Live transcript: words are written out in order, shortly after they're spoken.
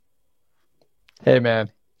Hey man,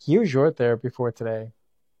 here's your therapy for today.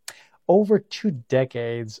 Over 2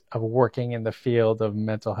 decades of working in the field of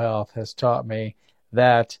mental health has taught me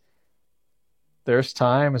that there's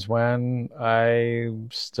times when I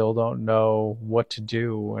still don't know what to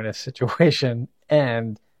do in a situation,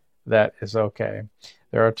 and that is okay.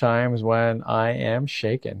 There are times when I am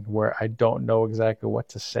shaken, where I don't know exactly what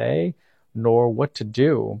to say nor what to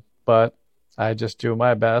do, but I just do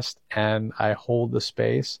my best and I hold the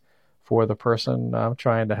space for the person I'm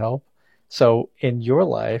trying to help. So in your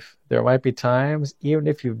life, there might be times, even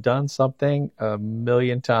if you've done something a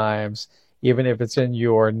million times, even if it's in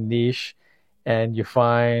your niche, and you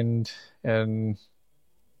find an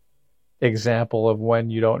example of when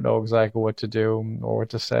you don't know exactly what to do or what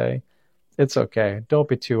to say, it's okay. Don't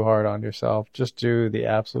be too hard on yourself. Just do the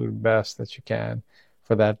absolute best that you can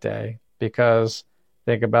for that day, because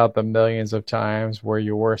think about the millions of times where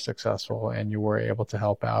you were successful and you were able to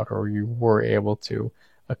help out, or you were able to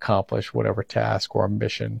accomplish whatever task or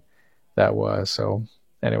mission that was. So,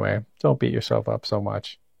 anyway, don't beat yourself up so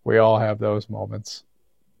much. We all have those moments.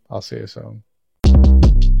 I'll see you soon.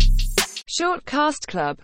 Short Cast Club